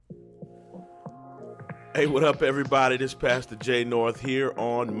Hey, what up, everybody? This is Pastor Jay North here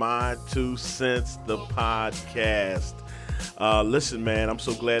on My Two Cents, the podcast. Listen, man, I'm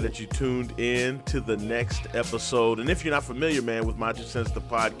so glad that you tuned in to the next episode. And if you're not familiar, man, with My Two Cents, the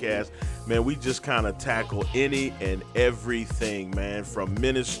podcast, man, we just kind of tackle any and everything, man, from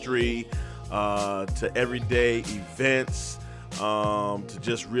ministry to everyday events to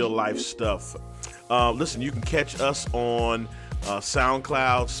just real life stuff. Listen, you can catch us on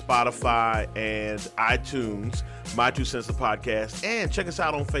SoundCloud, Spotify, and iTunes, My Two Cents the Podcast, and check us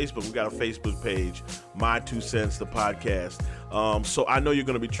out on Facebook. We got a Facebook page, My Two Cents the Podcast. So I know you're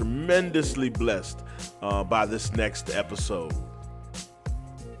going to be tremendously blessed by this next episode.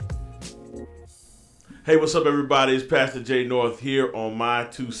 Hey, what's up, everybody? It's Pastor Jay North here on My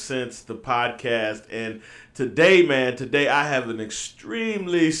Two Cents the Podcast, and today I have an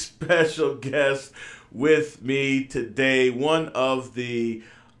extremely special guest with me today, one of the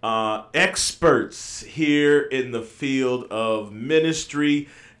experts here in the field of ministry,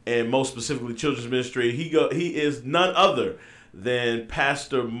 and most specifically children's ministry. He is none other than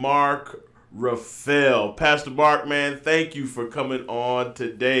Pastor Mark Rafael. Pastor Mark, man, thank you for coming on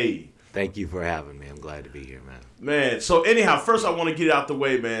today. Thank you for having me. I'm glad to be here, man. Man, so anyhow, first I want to get it out the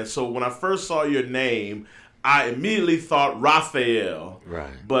way, man. So when I first saw your name, I immediately thought Raphael. Right.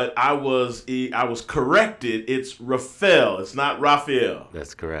 But I was corrected. It's Rafael. It's not Raphael.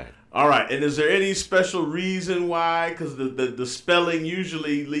 That's correct. All right. And is there any special reason why? Because the spelling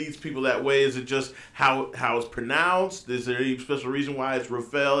usually leads people that way. Is it just how it's pronounced? Is there any special reason why it's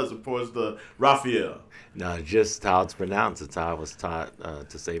Rafael as opposed to Raphael? No, just how it's pronounced. It's how I was taught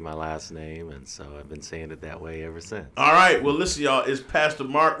to say my last name, and so I've been saying it that way ever since. All right. Well, listen, y'all. It's Pastor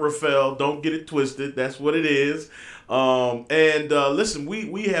Mark Rafael. Don't get it twisted. That's what it is. Listen,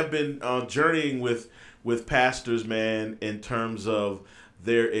 we have been journeying with pastors, man, in terms of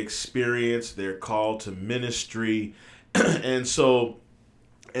their experience, their call to ministry, and so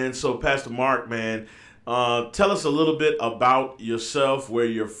Pastor Mark, man, tell us a little bit about yourself, where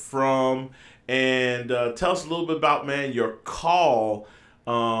you're from. And tell us a little bit about, man, your call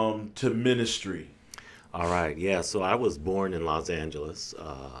to ministry. All right. Yeah. So I was born in Los Angeles,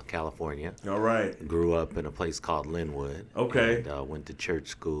 California. All right. Grew up in a place called Linwood. Okay. And went to church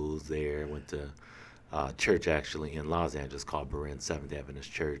schools there. Went to church actually in Los Angeles called Berean Seventh Adventist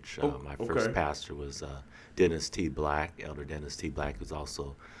Church. My first pastor was Dennis T. Black, Elder Dennis T. Black, who's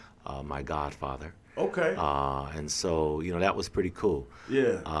also my godfather. Okay. And so, that was pretty cool.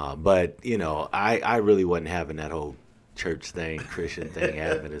 Yeah. But, I really wasn't having that whole church thing, Christian thing,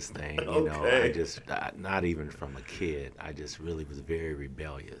 Adventist thing. Okay. I just, not even from a kid, I just really was very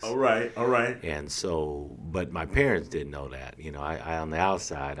rebellious. All right. And so, but my parents didn't know that. I on the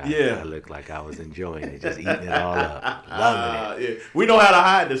outside, I looked like I was enjoying it, just eating it all up, loving it. Yeah. We know how to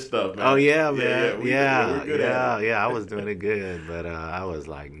hide this stuff, man. Oh, yeah, man. Yeah. I was doing it good, but I was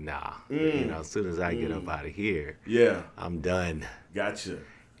like, nah. As soon as I get up out of here, I'm done. Gotcha.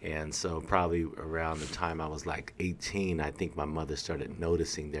 And so probably around the time I was like 18, I think my mother started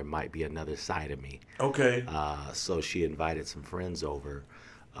noticing there might be another side of me. Okay. So she invited some friends over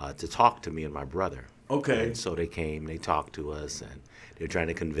to talk to me and my brother. Okay. And so they came, they talked to us, and they're trying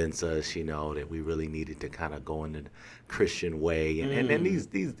to convince us, that we really needed to kind of go in the Christian way. And then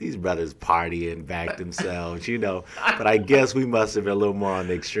these brothers party and back themselves, But I guess we must have been a little more on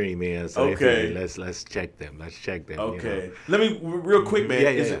the extreme end. So they figured, let's check them. Let's check them. Okay. Let me real quick, man.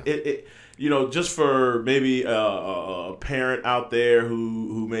 It just for maybe a parent out there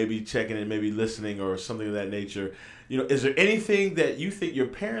who may be checking and maybe listening or something of that nature. Is there anything that you think your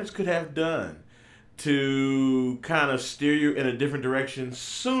parents could have done to kind of steer you in a different direction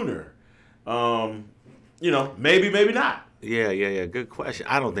sooner? Maybe not. Yeah. Good question.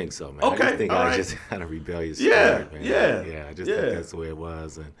 I don't think so, man. Okay. I just think I was just kind of rebellious spirit, man. Yeah. I just think that's the way it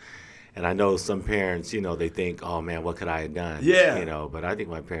was. And I know some parents, they think, oh, man, what could I have done? Yeah. But I think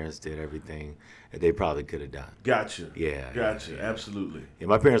my parents did everything that they probably could have done. Gotcha. Yeah. Gotcha. Absolutely. Yeah,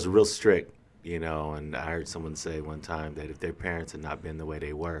 my parents were real strict. And I heard someone say one time that if their parents had not been the way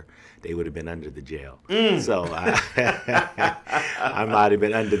they were, they would have been under the jail. So I might have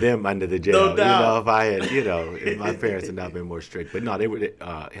been under the jail. No doubt. If I had, if my parents had not been more strict. But no, they would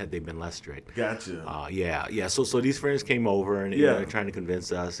had they been less strict. Gotcha. Yeah. So these friends came over and they're trying to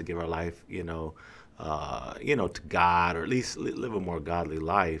convince us to give our life, to God, or at least live a more godly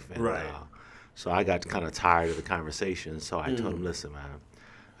life. And, right. So I got kind of tired of the conversation. So I told them, listen, man.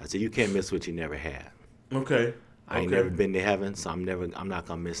 I said, you can't miss what you never had. Okay. I ain't never been to heaven, so I'm not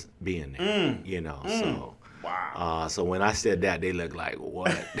gonna miss being there. Wow. So when I said that, they looked like,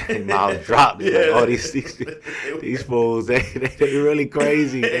 what? Their mouths dropped. They're like, oh, these fools, they really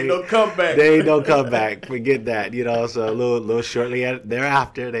crazy. They don't come back. They don't come back. Forget that. So a little shortly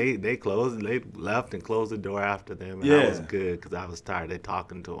thereafter, they closed. They left and closed the door after them. And I was good because I was tired of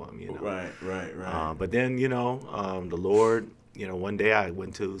talking to them. Right. But then the Lord. One day I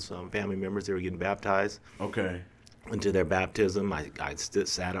went to some family members. They were getting baptized. Okay. Went to their baptism. I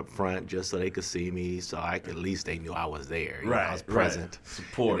sat up front just so they could see me, so at least they knew I was there. I was present,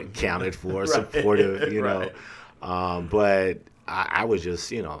 support, accounted for, supportive. But I was just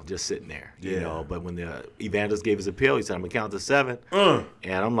sitting there. But when the evangelist gave his appeal, he said, "I'm gonna count to 7," and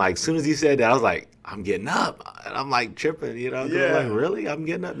I'm like, as soon as he said that, I was like, "I'm getting up," and I'm like tripping. I'm like, "Really? I'm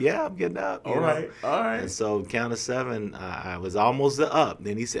getting up? Yeah, I'm getting up." All right. And so count to 7, I was almost up.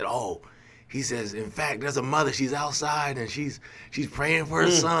 Then he said, "Oh." He says, in fact, there's a mother. She's outside, and she's praying for her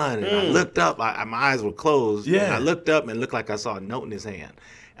son. And I looked up. My eyes were closed. Yeah. And I looked up and it looked like I saw a note in his hand.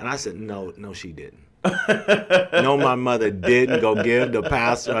 And I said, no, she didn't. No, my mother didn't go give the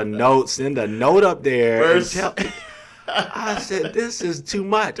pastor a note. Send a note up there. And tell. I said, this is too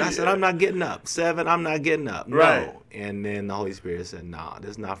much. I said, I'm not getting up. 7, I'm not getting up. No. Right. And then the Holy Spirit said, nah,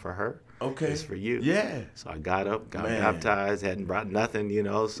 this is not for her. Okay. It's for you. Yeah. So I got up, got baptized, hadn't brought nothing,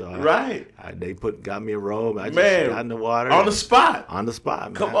 So they got me a robe. I just got in the water. On the spot. On the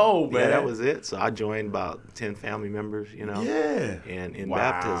spot, man. Come on, man. Yeah, that was it. So I joined about 10 family members, Yeah. And in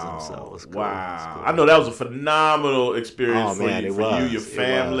baptism. So it was cool. Wow. It was cool. I know that was a phenomenal experience for you, your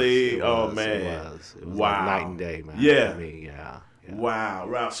family. It man. was like night and day, man. Yeah. For me, yeah.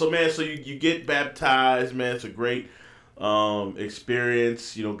 Wow. So, man, you get baptized, man. It's a great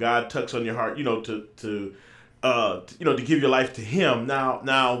experience. God tucks on your heart, to give your life to Him.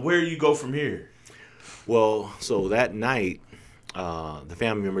 Now, where you go from here? Well, so that night, the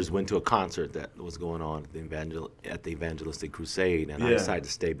family members went to a concert that was going on at the Evangelistic Crusade, and I decided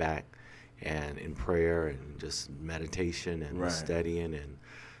to stay back and in prayer and just meditation and studying, and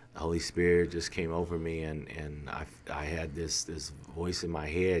the Holy Spirit just came over me, and I had this voice in my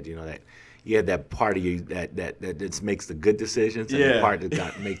head, that you had that part of you that just makes the good decisions, and the part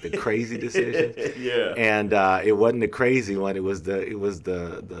that make the crazy decisions. And it wasn't the crazy one; it was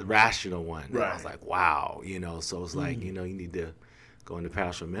the rational one. Right. And I was like, wow, So it's like, you need to go into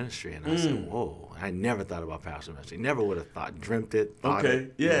pastoral ministry, and I said, whoa, I never thought about pastoral ministry. Never would have dreamt it. Thought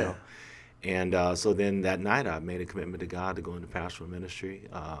it, And so then that night I made a commitment to God to go into pastoral ministry.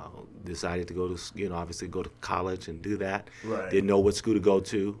 Decided to go to, obviously go to college and do that. Right. Didn't know what school to go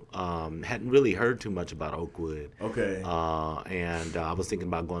to. Hadn't really heard too much about Oakwood. Okay. And I was thinking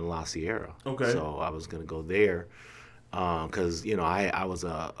about going to La Sierra. Okay. So I was going to go there. Because I was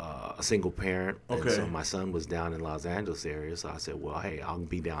a single parent, and so my son was down in Los Angeles area. So I said, well, hey, I'll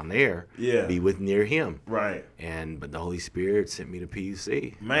be down there, be near him, right? But the Holy Spirit sent me to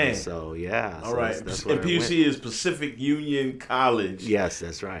PUC, man. And so all right. That's and PUC is Pacific Union College. Yes,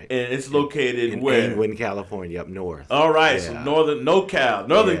 that's right. And it's located in where? Inglewood, California, up north. All right, so northern Cal.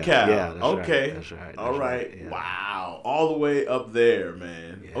 Yeah, that's okay. Right. That's right. All right. Right. Yeah. Wow, all the way up there,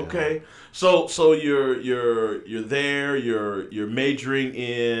 man. Yeah. Okay. So you're there. You're majoring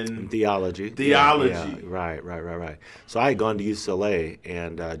in theology. Yeah, right. So I had gone to UCLA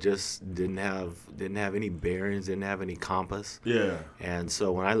and just didn't have any bearings, didn't have any compass. Yeah. And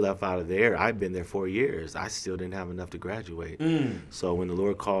so when I left out of there, I'd been there 4 years. I still didn't have enough to graduate. So when the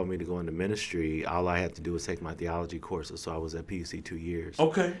Lord called me to go into ministry, all I had to do was take my theology courses. So I was at PUC 2 years.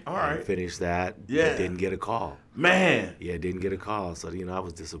 Okay. All right. Finished that. Yeah. Didn't get a call. Man. Yeah, didn't get a call. So I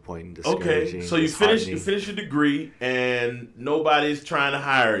was disappointed. Okay. So you finish your degree and nobody's trying to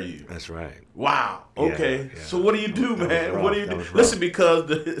hire you. That's right. Wow. Okay. Yeah. So what do you do, man? What do you do? Listen, because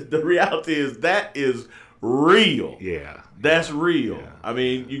the reality is that is real. Yeah. That's real. Yeah. I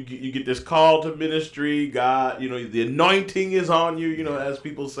mean, you get this call to ministry. God, the anointing is on you, as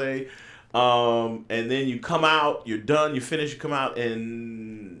people say. And then you come out, you're done, you finish, you come out,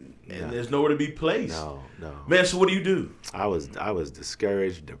 and there's nowhere to be placed. No. Man, so what do you do? I was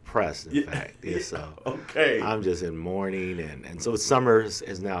discouraged, depressed, in fact. So okay. I'm just in mourning, and so summer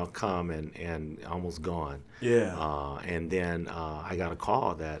has now come and almost gone. Yeah. And then I got a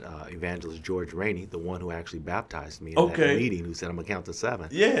call that evangelist George Rainey, the one who actually baptized me in that meeting, who said I'm gonna count to 7.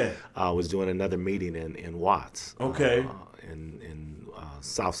 Yeah. Was doing another meeting in Watts. Okay. In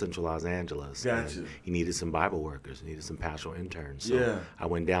South Central Los Angeles. Gotcha. He needed some Bible workers, needed some pastoral interns. So yeah. I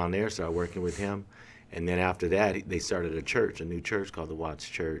went down there, started working with him. And then after that, they started a new church called the Watts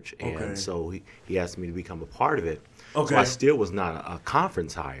Church. And so he asked me to become a part of it. Okay. So I still was not a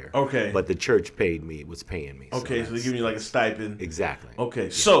conference hire. Okay. But the church was paying me. Okay, so they give you like a stipend. Exactly. Okay.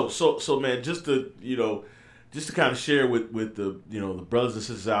 So man, just to, just to kind of share with the the brothers and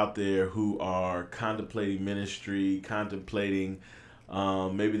sisters out there who are contemplating ministry, contemplating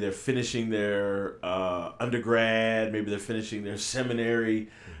maybe they're finishing their undergrad, maybe they're finishing their seminary,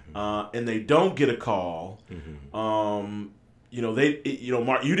 and they don't get a call.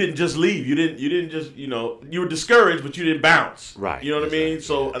 Mark, you didn't just leave. You didn't just, you were discouraged, but you didn't bounce. Right. You know what I mean?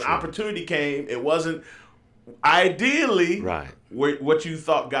 So an opportunity came. It wasn't ideally what you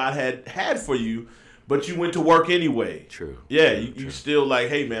thought God had for you, but you went to work anyway. True. Yeah, you still like,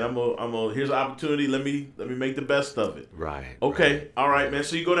 hey man, I'm here's an opportunity. Let me make the best of it. Right. Okay. Right. All right, man.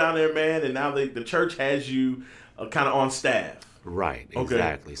 So you go down there, man, and now the church has you kind of on staff. Right. Okay.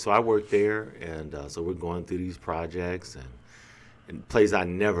 Exactly. So I work there, and so we're going through these projects and places I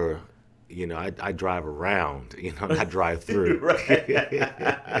never. I drive around, not drive through.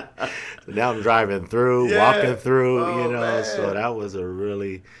 So now I'm driving through, walking through, man. So that was a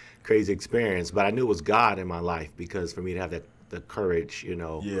really crazy experience. But I knew it was God in my life, because for me to have the courage,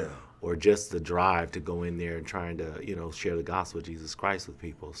 or just the drive to go in there and trying to, share the gospel of Jesus Christ with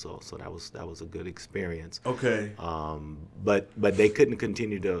people. So that was a good experience. Okay. But they couldn't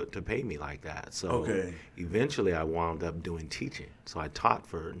continue to pay me like that. So eventually I wound up doing teaching. So I taught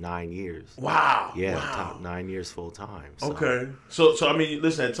for 9 years. Wow. Yeah, wow. I taught 9 years full time. So. Okay. So I mean,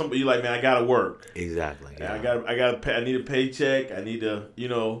 listen, at some point you're like, man, I gotta work. Exactly. Yeah. I need a paycheck. I need to,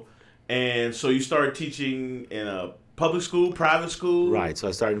 and so you started teaching in a public school, private school? Right. So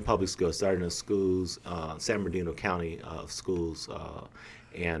I started in public school. I started in schools, San Bernardino County schools,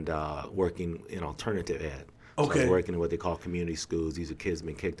 and working in alternative ed. So I was working in what they call community schools. These are kids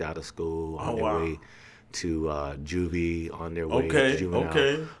been kicked out of school on their way to juvie, on their way to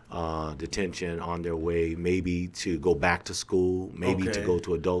juvenile detention, on their way maybe to go back to school, maybe to go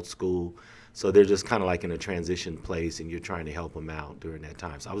to adult school. So they're just kind of like in a transition place, and you're trying to help them out during that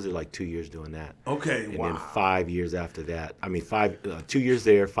time. So I was there like 2 years doing that. Okay, and then 5 years after that, 2 years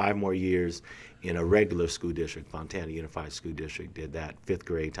there, 5 more years in a regular school district, Fontana Unified School District. Did that,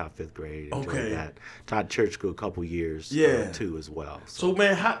 top fifth grade. Enjoyed that. Taught church school a couple years too as well. So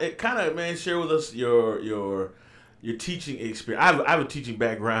man, share with us your teaching experience. I have a teaching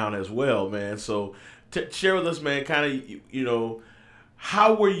background as well, man. So share with us, man, kind of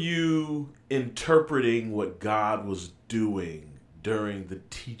how were you interpreting what God was doing during the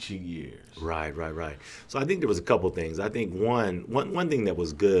teaching years? Right. So I think there was a couple things. I think one thing that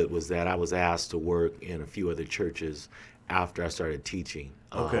was good was that I was asked to work in a few other churches after I started teaching.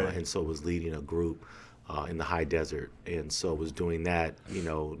 And so was leading a group in the high desert. And so was doing that,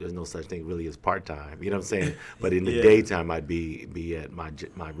 there's no such thing really as part-time, you know what I'm saying? But in the daytime, I'd be at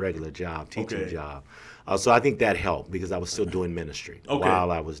my regular job, teaching job. So I think that helped, because I was still doing ministry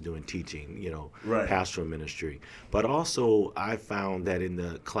while I was doing teaching, pastoral ministry. But also I found that in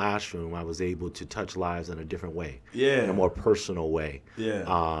the classroom, I was able to touch lives in a different way, in a more personal way,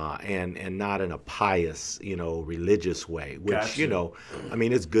 and not in a pious, religious way, which, gotcha.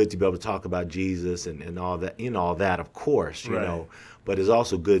 It's good to be able to talk about Jesus and all that, of course, but it's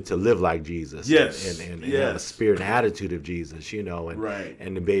also good to live like Jesus, and have a spirit and attitude of Jesus,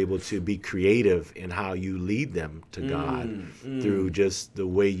 and to be able to be creative in how you lead them to God through just the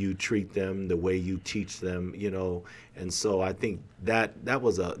way you treat them, the way you teach them, and so I think that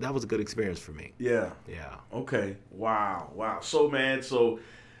was a good experience for me. Yeah. Okay. Wow. So man,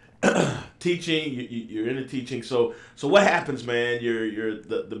 teaching, you're into teaching. So what happens, man? You're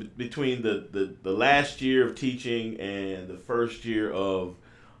between the last year of teaching and the first year of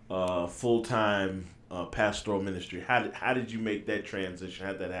full-time pastoral ministry. How did you make that transition?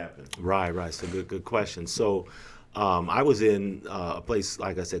 How did that happen? Right. So good question. So I was in a place,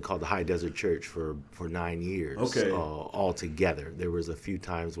 like I said, called the High Desert Church for 9 years. All together. There was a few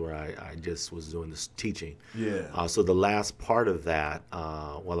times where I just was doing this teaching. So the last part of that,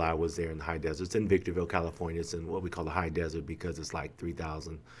 while I was there in the High Desert, it's in Victorville, California. It's in what we call the High Desert because it's like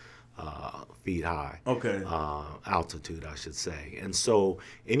 3,000 feet high. Altitude, I should say. And so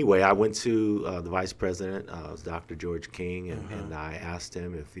anyway, I went to the vice president, it was Dr. George King, and I asked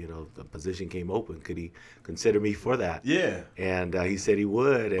him if, the position came open, could he consider me for that? And he said he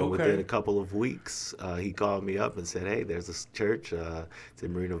would. And within a couple of weeks, he called me up and said, hey, there's this church, it's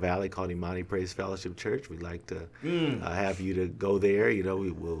in Moreno Valley called Imani Praise Fellowship Church. We'd like to have you to go there.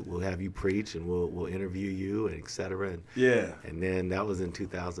 We'll have you preach, and we'll interview you, and et cetera. And then that was in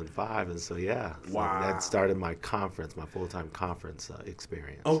 2005. And so, that started my conference, my full-time conference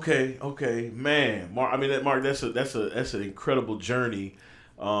experience. Okay, man, Mark, that's an incredible journey,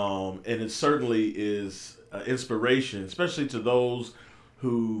 and it certainly is inspiration, especially to those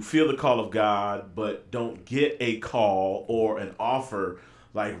who feel the call of God but don't get a call or an offer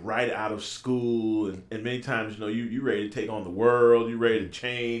like right out of school, and many times, you know, you ready to take on the world, you ready to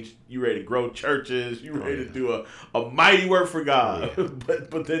change, you ready to grow churches, you ready to do a mighty work for God.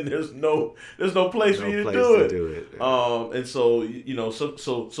 but then there's no place for you to do it. And so, you know,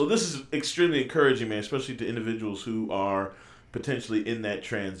 so this is extremely encouraging, man, especially to individuals who are potentially in that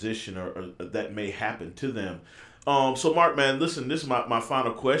transition or that may happen to them. So Mark, man, listen, this is my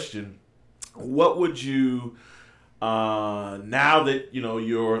final question. What would you, now that, you know,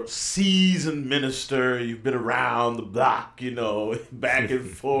 you're a seasoned minister, you've been around the block, you know, back and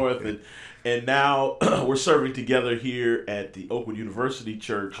forth, and now we're serving together here at the Oakwood University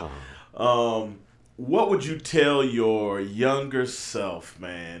Church. What would you tell your younger self,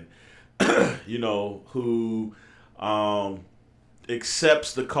 man, you know, who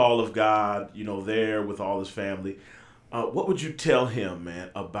accepts the call of God, you know, there with all his family? What would you tell him, man,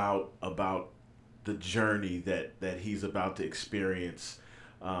 about the journey that he's about to experience?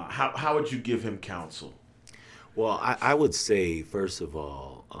 How would you give him counsel? Well, I would say, first of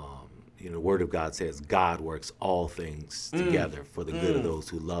all, you know, the Word of God says God works all things together for the good of those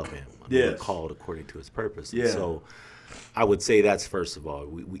who love him, who are called according to his purpose. And so I would say that's first of all.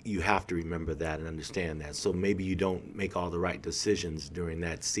 You have to remember that and understand that. So maybe you don't make all the right decisions during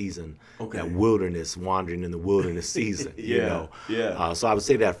that season, that wilderness, wandering in the wilderness season, you know. So I would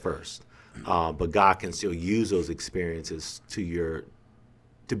say that first. But God can still use those experiences to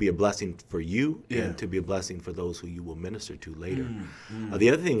be a blessing for you and to be a blessing for those who you will minister to later. The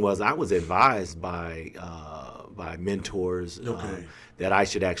other thing was I was advised by mentors that I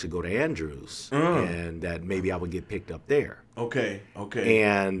should actually go to Andrews and that maybe I would get picked up there. Okay.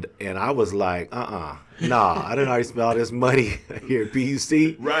 And I was like, nah, I didn't already spend all this money here at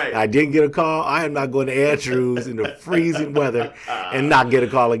PUC. Right. I didn't get a call. I am not going to Andrews in the freezing weather and not get a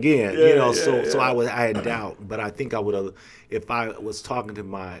call again. So I had doubt, but I think I would have, if I was talking to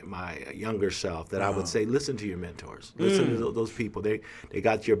my younger self, that I would say, listen to your mentors, listen to those people. They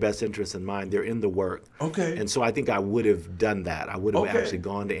got your best interests in mind. They're in the work. Okay. And so I think I would have done that. I would have actually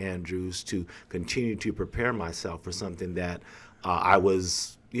gone to Andrews to continue to prepare myself for something that I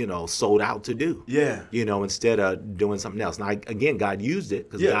was, sold out to do. Yeah. Instead of doing something else. Now, again, God used it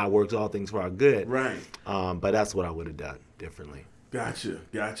because God works all things for our good. Right. But that's what I would have done differently. Gotcha,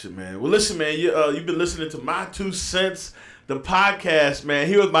 man. Well, listen, man, you've been listening to My 2 Cents, the podcast, man.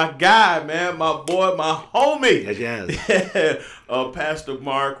 Here with my guy, man, my boy, my homie. Yes. Pastor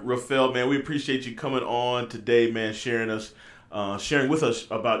Mark Rafael, man. We appreciate you coming on today, man, sharing with us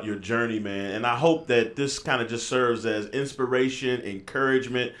about your journey, man. And I hope that this kind of just serves as inspiration,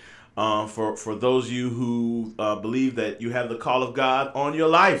 encouragement for those of you who believe that you have the call of God on your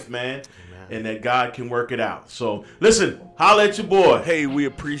life, man. And that God can work it out. So, listen, holla at your boy. Hey, we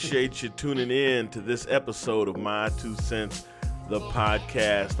appreciate you tuning in to this episode of My 2 Cents, the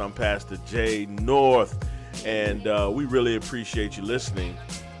podcast. I'm Pastor Jay North, and we really appreciate you listening.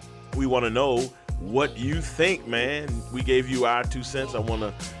 We want to know what you think, man. We gave you our 2 cents. I want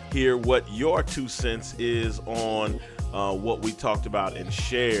to hear what your 2 cents is on what we talked about and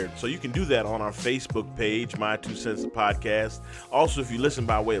shared. So you can do that on our Facebook page, My 2 Cents the Podcast. Also, if you listen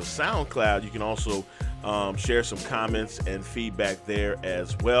by way of SoundCloud, you can also share some comments and feedback there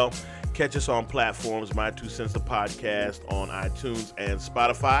as well. Catch us on platforms, My 2 Cents the Podcast on iTunes and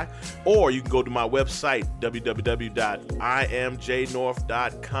Spotify. Or you can go to my website,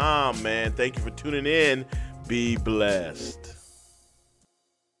 www.imjnorth.com, man. Thank you for tuning in. Be blessed.